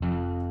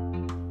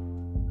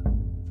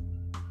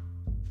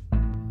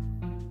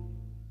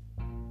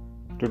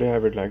Today, I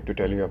would like to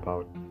tell you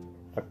about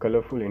a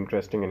colorful,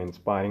 interesting, and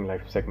inspiring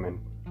life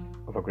segment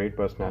of a great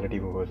personality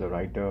who was a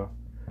writer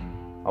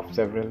of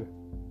several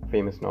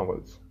famous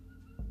novels,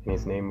 and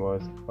his name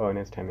was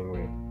Ernest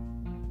Hemingway.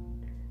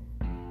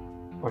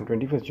 On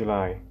 21st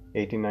July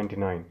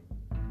 1899,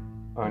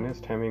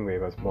 Ernest Hemingway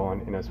was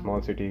born in a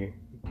small city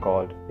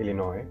called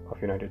Illinois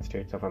of United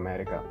States of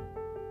America.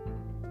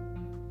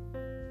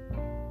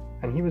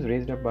 And he was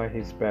raised up by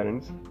his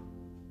parents,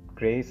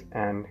 Grace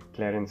and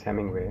Clarence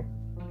Hemingway,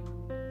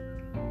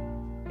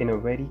 in a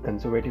very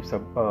conservative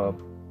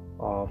suburb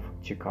of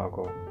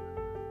Chicago.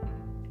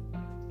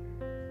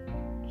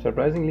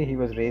 Surprisingly, he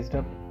was raised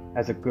up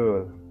as a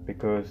girl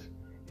because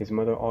his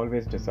mother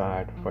always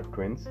desired for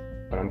twins,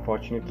 but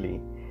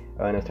unfortunately,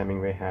 Ernest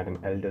Hemingway had an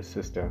elder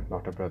sister,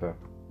 not a brother.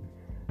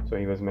 So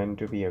he was meant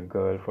to be a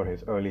girl for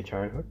his early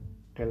childhood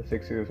till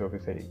 6 years of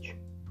his age.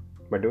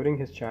 But during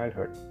his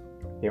childhood,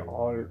 he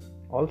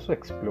also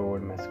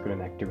explored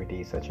masculine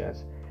activities such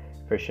as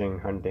fishing,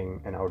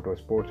 hunting, and outdoor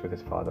sports with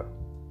his father.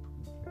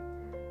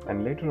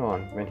 And later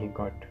on, when he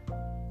got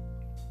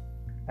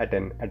at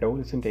an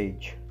adolescent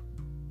age,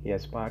 he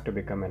aspired to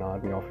become an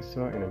army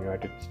officer in the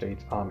United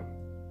States Army.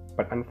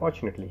 But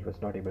unfortunately, he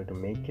was not able to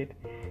make it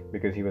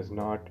because he was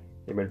not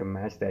able to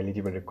match the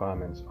eligible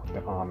requirements of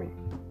the army.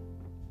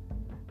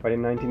 But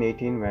in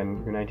 1918,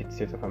 when United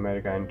States of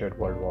America entered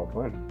World War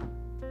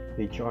I,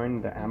 he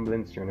joined the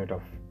ambulance unit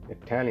of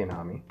Italian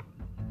Army,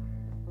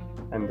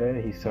 and there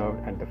he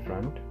served at the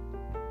front.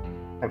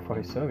 And for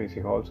his service,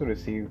 he also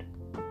received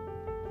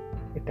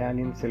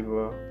Italian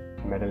Silver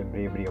Medal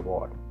Bravery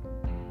Award.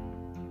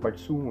 But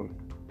soon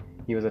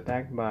he was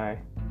attacked by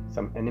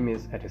some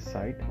enemies at his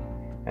side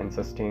and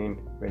sustained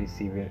very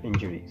severe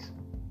injuries.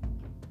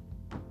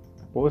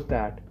 Post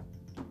that,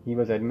 he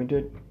was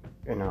admitted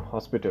in a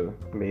hospital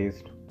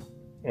based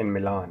in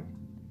Milan.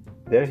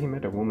 There he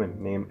met a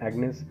woman named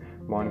Agnes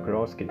von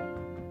Gorowski,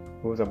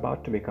 who was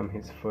about to become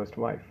his first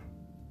wife.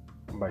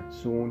 But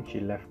soon she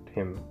left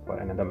him for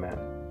another man.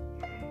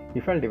 He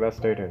felt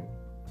devastated,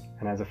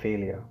 and as a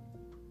failure,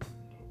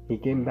 he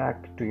came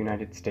back to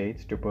United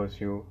States to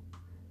pursue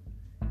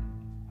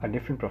a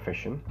different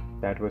profession,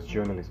 that was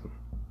journalism,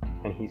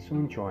 and he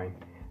soon joined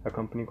a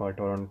company called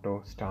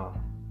Toronto Star,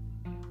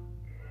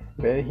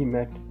 where he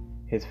met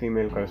his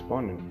female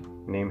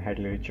correspondent named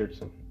Hadley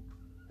Richardson,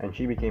 and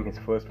she became his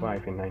first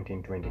wife in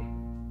 1920.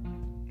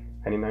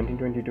 And in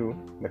 1922,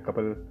 the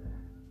couple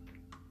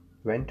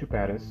went to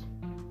Paris,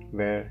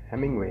 where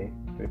Hemingway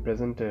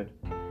represented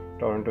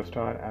Toronto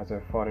Star as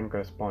a foreign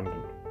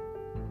correspondent,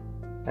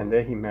 and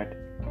there he met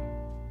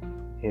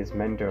his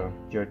mentor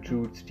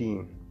Gertrude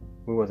Stein,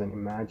 who was an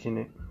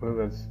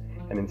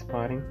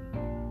inspiring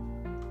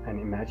and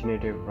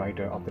imaginative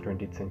writer of the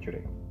 20th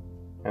century.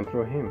 And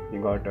through him, he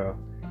got a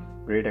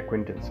great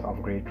acquaintance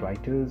of great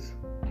writers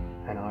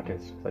and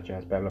artists such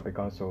as Pablo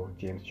Picasso,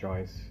 James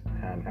Joyce,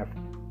 and F.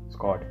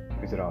 Scott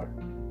Fitzgerald.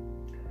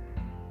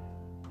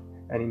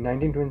 And in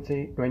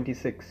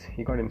 1926,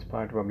 he got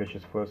inspired to publish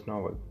his first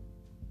novel,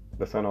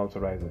 The Sun Also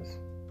Rises,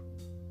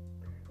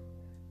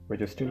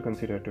 which is still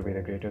considered to be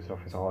the greatest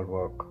of his all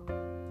work.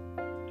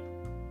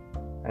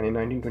 And in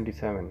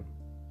 1927,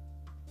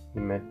 he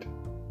met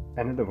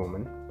another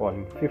woman,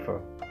 Pauline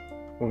Pfeiffer,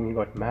 whom he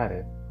got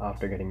married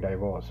after getting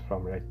divorced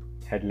from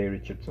Hadley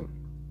Richardson.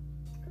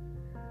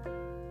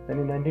 Then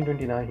in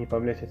 1929, he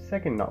published his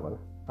second novel,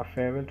 A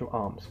Farewell to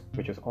Arms,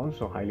 which was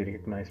also highly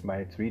recognized by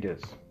its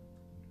readers.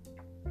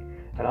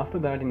 And after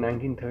that, in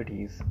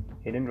 1930s,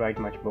 he didn't write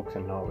much books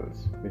and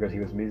novels because he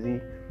was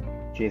busy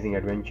chasing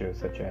adventures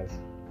such as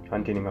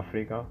hunting in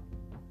Africa,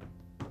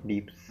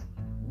 deep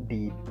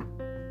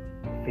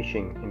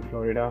fishing in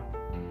Florida,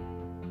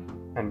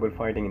 and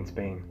bullfighting in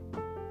Spain.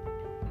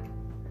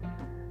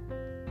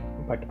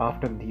 But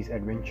after these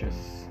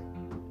adventures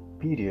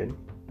period,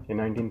 in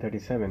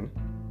 1937,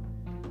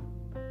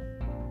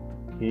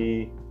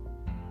 he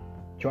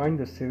joined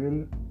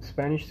the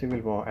Spanish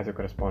Civil War as a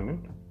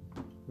correspondent,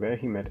 where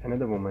he met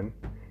another woman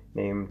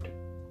named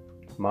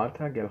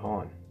Martha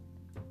Gellhorn,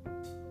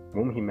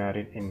 whom he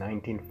married in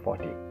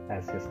 1940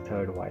 as his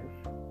third wife.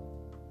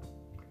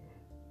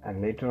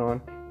 And later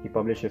on, he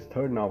published his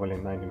third novel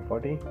in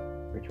 1940,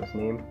 which was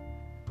named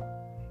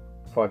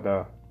For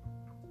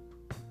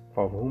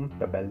Whom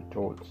the Bell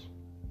Tolls.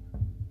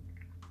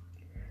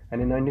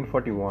 And in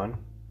 1941,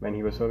 when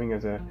he was serving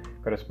as a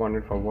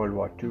correspondent for World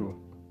War II,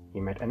 he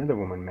met another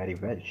woman, Mary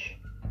Welsh,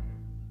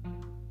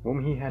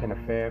 whom he had an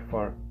affair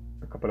for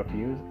a couple of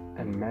years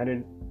and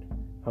married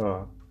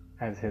her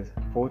as his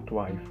fourth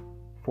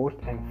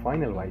and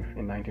final wife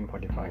in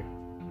 1945.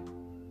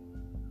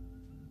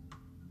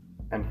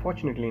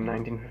 Unfortunately, in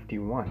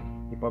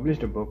 1951, he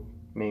published a book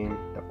named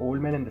The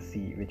Old Man and the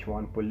Sea, which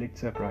won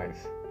Pulitzer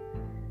Prize.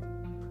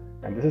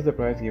 And this is the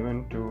prize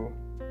given to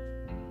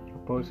a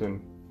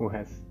person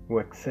who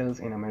excels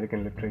in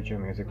American literature,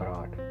 music, or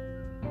art.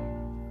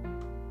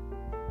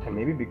 And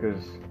maybe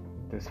because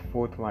this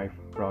fourth wife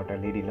brought a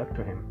lady luck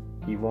to him,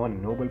 he won a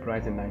Nobel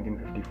Prize in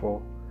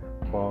 1954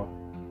 for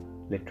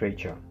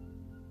literature.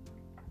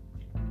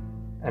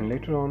 And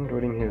later on,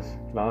 during his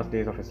last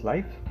days of his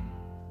life,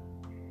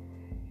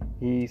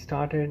 he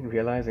started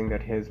realizing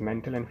that his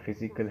mental and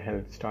physical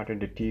health started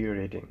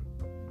deteriorating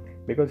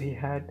because he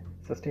had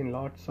sustained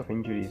lots of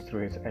injuries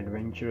through his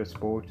adventurous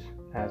sports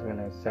as well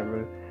as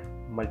several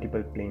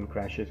multiple plane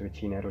crashes which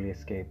he narrowly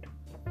escaped.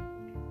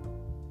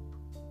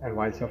 And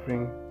while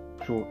suffering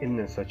through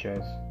illness such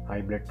as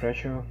high blood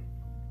pressure,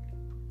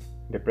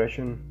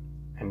 depression,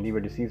 and liver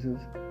diseases,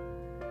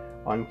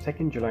 on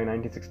 2nd July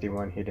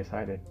 1961 he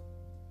decided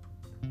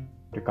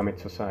to commit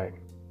suicide,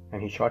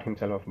 and he shot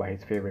himself off by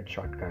his favorite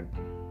shotgun.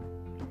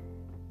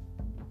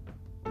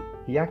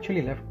 He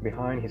actually left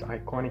behind his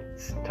iconic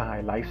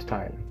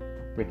lifestyle,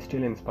 which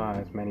still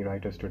inspires many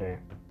writers today.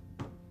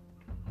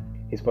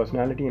 His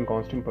personality and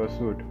constant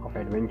pursuit of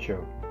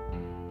adventure,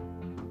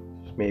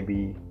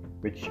 maybe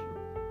which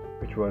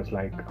was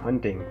like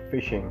hunting,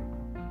 fishing,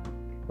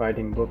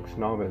 writing books,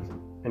 novels,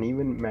 and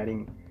even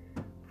marrying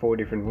 4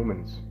 different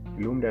women,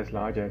 loomed as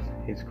large as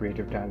his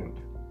creative talent.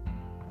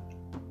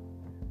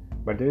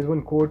 But there is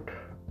one quote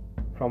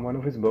from one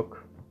of his books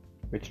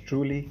which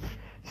truly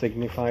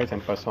signifies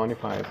and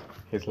personifies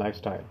his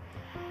lifestyle,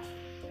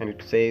 and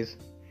it says,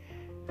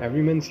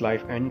 "Every man's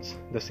life ends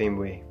the same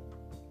way.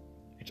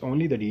 It's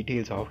only the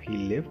details of how he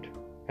lived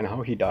and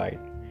how he died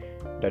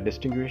that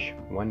distinguish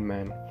one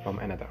man from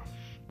another."